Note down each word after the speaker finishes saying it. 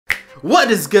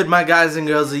What is good, my guys and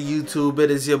girls of YouTube?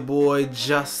 It is your boy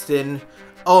Justin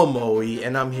Omoi,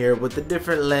 and I'm here with a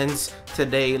different lens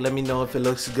today. Let me know if it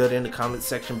looks good in the comment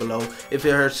section below. If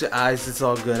it hurts your eyes, it's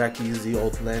all good. I can use the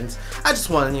old lens. I just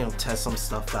want to, test some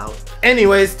stuff out.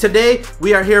 Anyways, today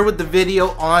we are here with the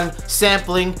video on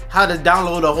sampling, how to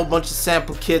download a whole bunch of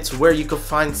sample kits, where you can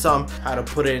find some, how to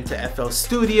put it into FL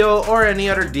Studio or any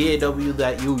other DAW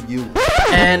that you use.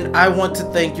 And I want to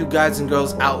thank you guys and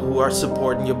girls out who are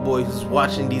supporting your boy who's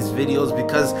watching these videos,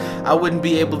 because I wouldn't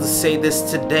be able to say this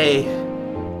today.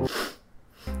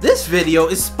 This video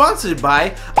is sponsored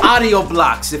by Audio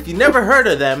Blocks. If you never heard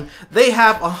of them, they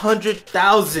have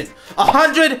 100,000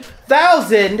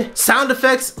 sound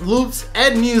effects, loops,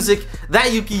 and music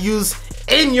that you can use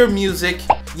in your music.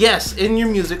 Yes, in your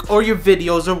music or your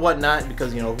videos or whatnot,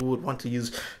 because who would want to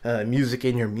use music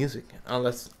in your music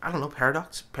unless, I don't know,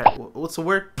 paradox? What's the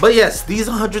word? But yes, these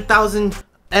 100,000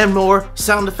 and more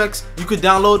sound effects you could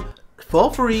download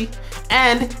for free,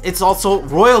 and it's also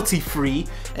royalty free.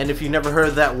 And if you never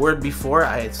heard that word before,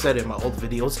 I had said it in my old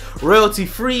videos. Royalty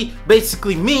free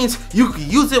basically means you can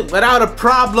use it without a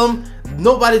problem.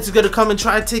 Nobody's gonna come and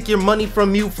try to take your money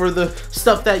from you for the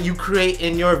stuff that you create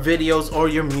in your videos or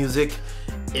your music,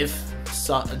 if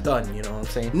done, you know what I'm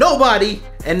saying? Nobody,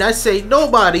 and I say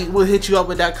nobody, will hit you up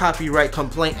with that copyright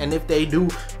complaint, and if they do,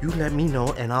 you let me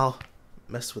know and I'll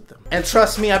mess with them. And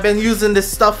trust me, I've been using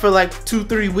this stuff for like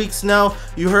 2-3 weeks now.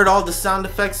 You heard all the sound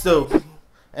effects though,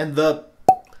 and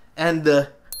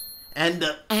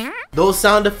those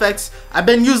sound effects, I've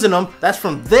been using them. That's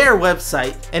from their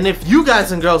website. And if you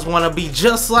guys and girls want to be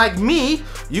just like me,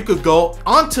 you could go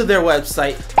onto their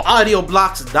website,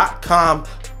 audioblocks.com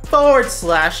 /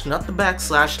 not the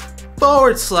backslash, /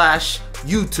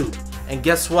 YouTube. And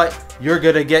guess what? You're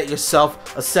gonna get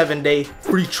yourself a 7-day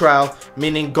free trial,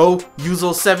 meaning go use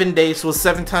those 7 days. So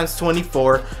 7 times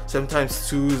 24, 7 times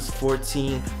 2 is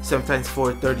 14, 7 times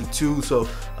 4 is 32. So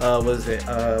what is it?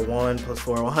 1 plus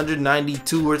 4,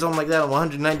 192 or something like that.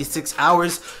 196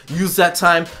 hours. Use that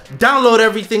time. Download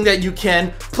everything that you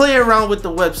can. Play around with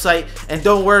the website, and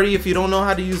don't worry if you don't know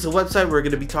how to use the website. We're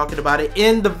gonna be talking about it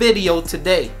in the video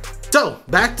today. So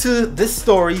back to this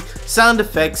story: sound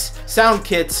effects, sound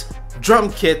kits,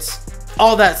 drum kits,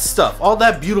 all that stuff, all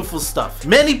that beautiful stuff.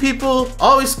 Many people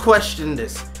always question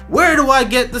this: where do I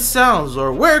get the sounds,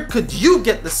 or where could you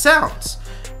get the sounds?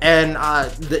 And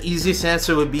the easiest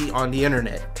answer would be on the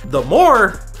internet. The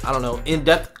more, I don't know,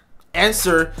 in-depth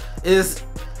answer is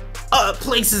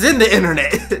places in the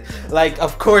internet. Like,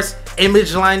 of course,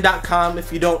 imageline.com.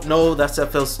 If you don't know, that's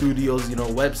FL Studio's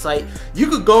website. You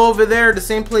could go over there, the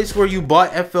same place where you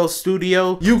bought FL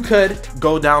Studio. You could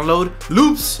go download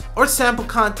loops or sample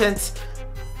contents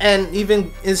and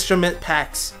even instrument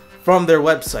packs from their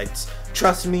websites.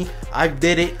 Trust me, I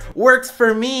did it. Works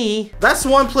for me. That's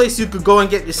one place you could go and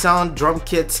get your sound drum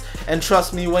kits. And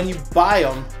trust me, when you buy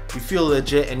them, you feel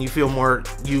legit and you feel more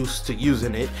used to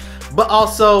using it. But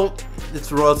also,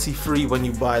 it's royalty free when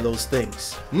you buy those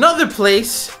things. Another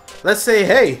place, let's say,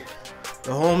 hey,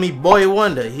 the homie Boy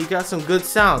Wonder, he got some good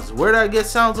sounds. Where do I get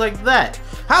sounds like that?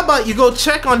 How about you go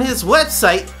check on his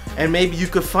website, and maybe you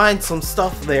could find some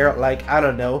stuff there, like, I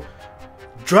don't know,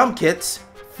 drum kits,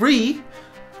 free.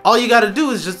 All you gotta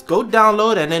do is just go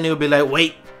download, and then it'll be like,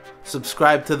 wait,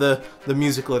 subscribe to the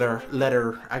music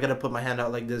letter. I gotta put my hand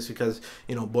out like this because,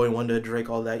 Boy Wonder, Drake,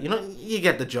 all that. You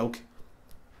get the joke.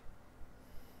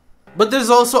 But there's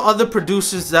also other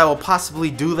producers that will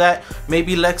possibly do that.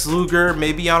 Maybe Lex Luger,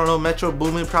 maybe, I don't know, Metro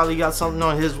Boomin probably got something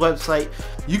on his website.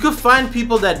 You could find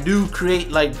people that do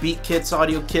create like beat kits,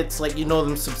 audio kits, like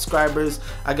them subscribers.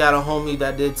 I got a homie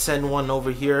that did send one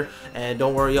over here, and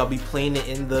don't worry, I'll be playing it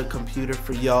in the computer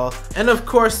for y'all. And of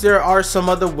course, there are some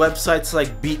other websites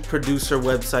like beat producer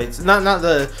websites, not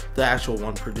the actual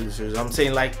one producers. I'm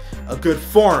saying like a good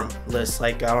forum list,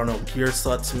 like, I don't know, Gear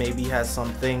Sluts maybe has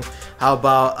something. How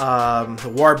about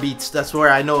War Beats? That's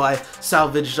where I know I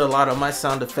salvaged a lot of my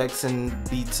sound effects and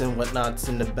beats and whatnots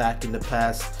in the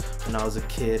past when I was a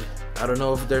kid. I don't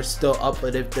know if they're still up,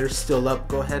 but if they're still up,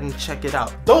 go ahead and check it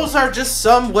out. Those are just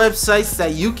some websites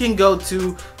that you can go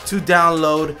to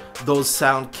download those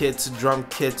sound kits, drum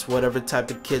kits, whatever type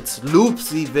of kits,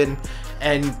 loops even,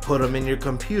 and put them in your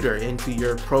computer, into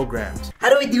your programs. How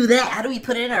do we do that? How do we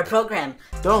put it in our program?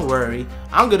 Don't worry,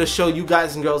 I'm gonna show you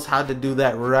guys and girls how to do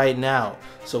that right now.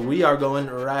 So we are going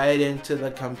right into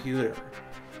the computer.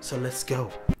 So let's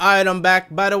go. Alright, I'm back.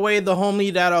 By the way, the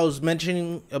homie that I was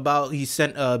mentioning about, he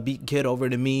sent a beat kit over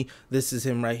to me. This is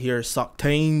him right here,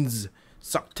 Soctanes.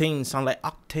 Soctanes sound like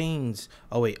octanes.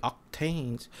 Oh wait,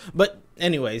 octanes. But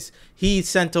anyways, he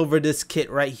sent over this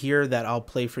kit right here that I'll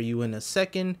play for you in a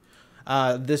second.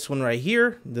 This one right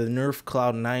here, the Nerf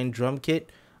Cloud 9 drum kit.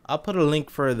 I'll put a link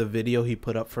for the video he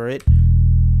put up for it.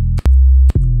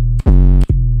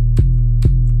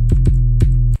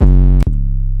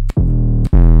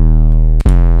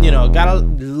 You know, got a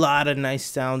lot of nice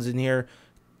sounds in here.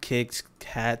 Kicks,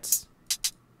 hats.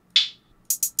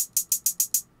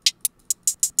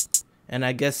 And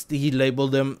I guess he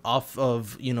labeled them off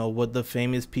of, you know, what the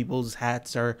famous people's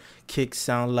hats or kicks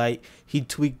sound like. He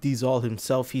tweaked these all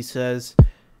himself, he says.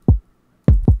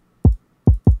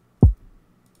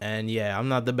 And yeah, I'm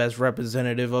not the best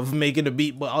representative of making a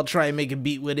beat, but I'll try and make a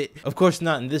beat with it. Of course,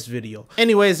 not in this video.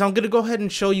 Anyways, I'm going to go ahead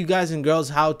and show you guys and girls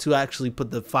how to actually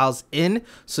put the files in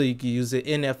so you can use it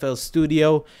in FL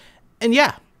Studio. And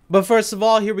yeah. But first of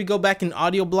all, here we go back in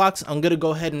Audio Blocks. I'm going to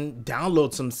go ahead and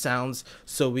download some sounds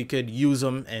so we could use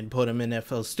them and put them in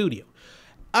FL Studio.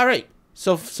 All right.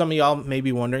 So some of y'all may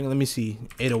be wondering, let me see,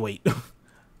 808.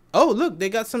 Oh, look, they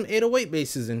got some 808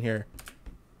 basses in here.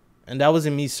 And that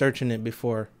wasn't me searching it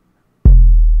before.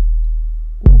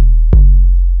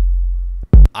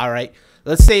 All right.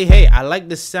 Let's say, hey, I like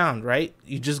this sound, right?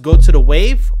 You just go to the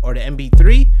wave or the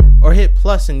MP3 or hit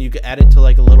plus and you can add it to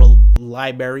like a little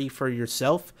library for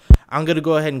yourself. I'm going to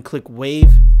go ahead and click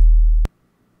wave.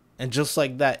 And just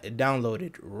like that, it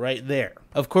downloaded right there.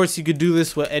 Of course, you could do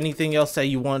this with anything else that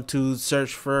you want to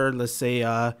search for. Let's say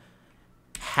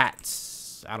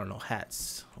hats. I don't know,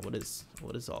 hats. What is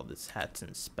all this hats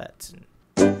and spats and...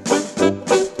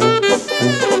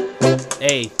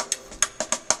 Hey.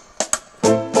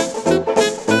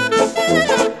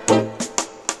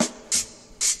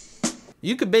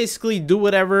 You could basically do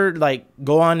whatever, like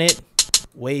go on it,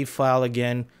 wave file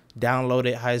again, download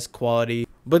it, highest quality.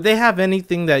 But they have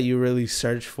anything that you really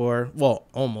search for. Well,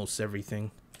 almost everything.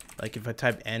 Like if I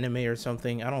type anime or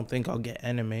something, I don't think I'll get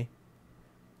anime.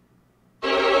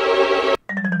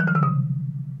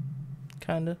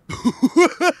 Kinda.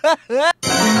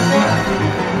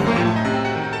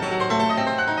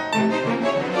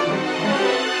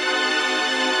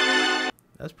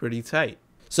 That's pretty tight.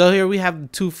 So here we have the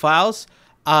two files.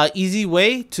 Easy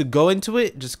way to go into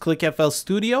it, just click FL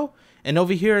Studio, and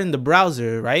over here in the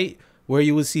browser, right, where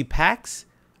you will see packs,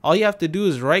 all you have to do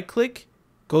is right click,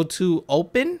 go to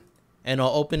open, and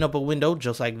it'll open up a window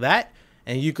just like that.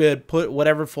 And you could put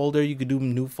whatever folder, you could do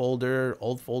new folder,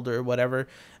 old folder, whatever.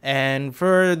 And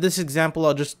for this example,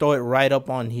 I'll just throw it right up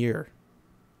on here.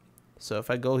 So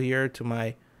if I go here to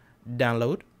my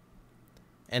download,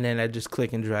 and then I just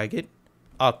click and drag it,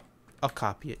 I'll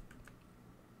copy it.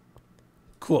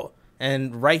 Cool.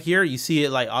 And right here, you see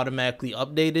it like automatically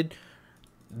updated.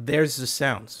 There's the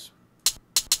sounds.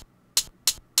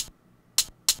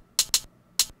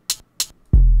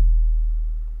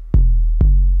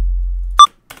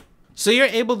 So you're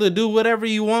able to do whatever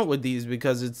you want with these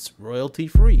because it's royalty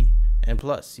free. And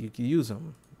plus, you can use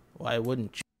them. Why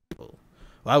wouldn't you?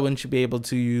 Why wouldn't you be able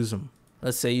to use them?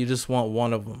 Let's say you just want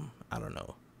one of them. I don't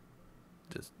know.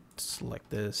 Just select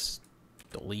this.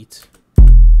 Delete.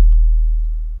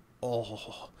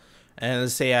 Oh. And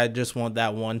let's say I just want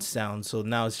that one sound. So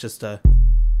now it's just a...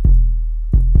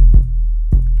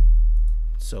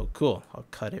 So cool. I'll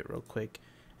cut it real quick.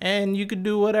 And you could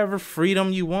do whatever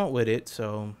freedom you want with it.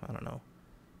 So, I don't know.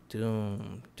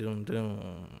 Doom, doom, doom.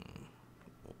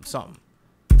 Something.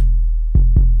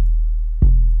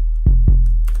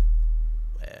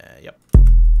 Yep.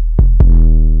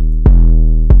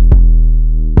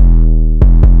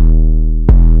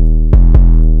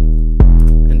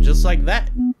 And just like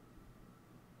that.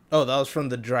 Oh, that was from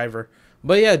the driver.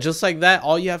 But yeah, just like that,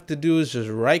 all you have to do is just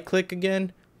right click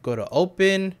again. Go to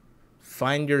open.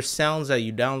 Find your sounds that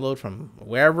you download from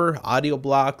wherever, Audio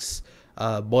Blocks,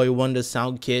 Boy Wonder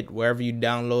Sound Kit, wherever you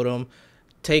download them.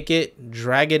 Take it,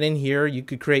 drag it in here. You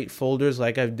could create folders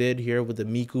like I did here with the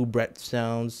Miku Brett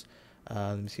sounds.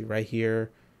 Let me see right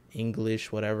here,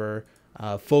 English, whatever.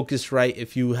 Focusrite,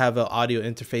 if you have an audio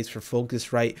interface for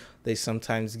Focusrite, they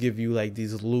sometimes give you like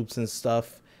these loops and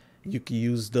stuff. You can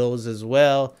use those as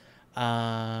well.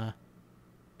 And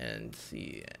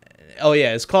see. Oh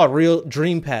yeah, it's called Real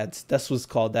Dream Pads. That's what's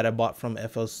called, that I bought from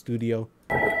FL Studio.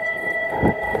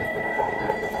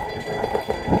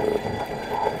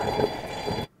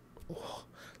 Oh,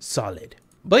 solid.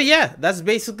 But yeah, that's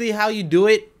basically how you do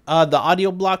it. The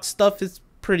Audio Block stuff is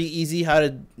pretty easy how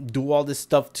to do all this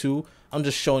stuff too. I'm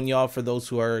just showing y'all for those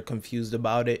who are confused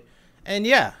about it. And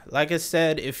yeah, like I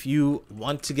said, if you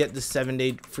want to get the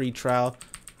 7-day free trial,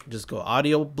 just go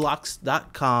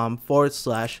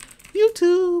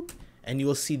audioblocks.com/YouTube. And you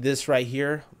will see this right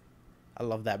here. I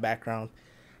love that background.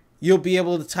 You'll be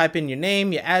able to type in your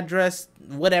name, your address,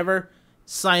 whatever,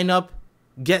 sign up,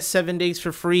 get 7 days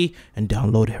for free, and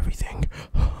download everything.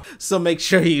 So make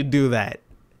sure you do that.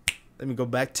 Let me go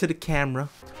back to the camera.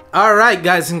 Alright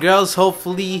guys and girls,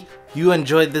 hopefully you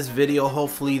enjoyed this video.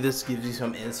 Hopefully this gives you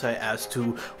some insight as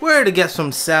to where to get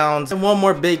some sounds. And one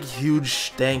more big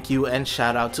huge thank you and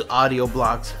shout out to Audio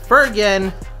Blocks for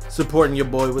again supporting your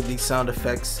boy with these sound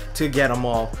effects to get them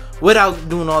all without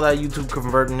doing all that YouTube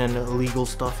converting and illegal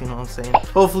stuff, you know what I'm saying?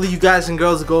 Hopefully you guys and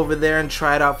girls go over there and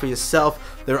try it out for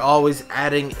yourself. They're always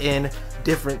adding in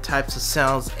different types of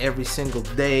sounds every single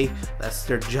day. That's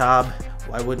their job.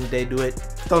 Why wouldn't they do it?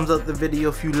 Thumbs up the video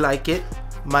if you like it.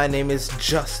 My name is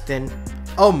Justin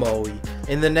Omoi.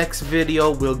 In the next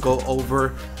video, we'll go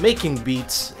over making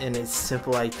beats in a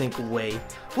simple, I think, way.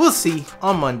 We'll see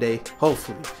on Monday,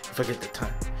 hopefully, if I get the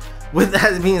time. With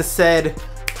that being said,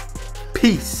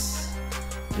 peace.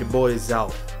 Your boy is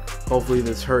out. Hopefully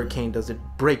this hurricane doesn't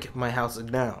break my house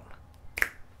down.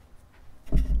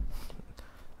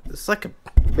 It's like a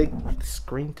big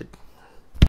screen to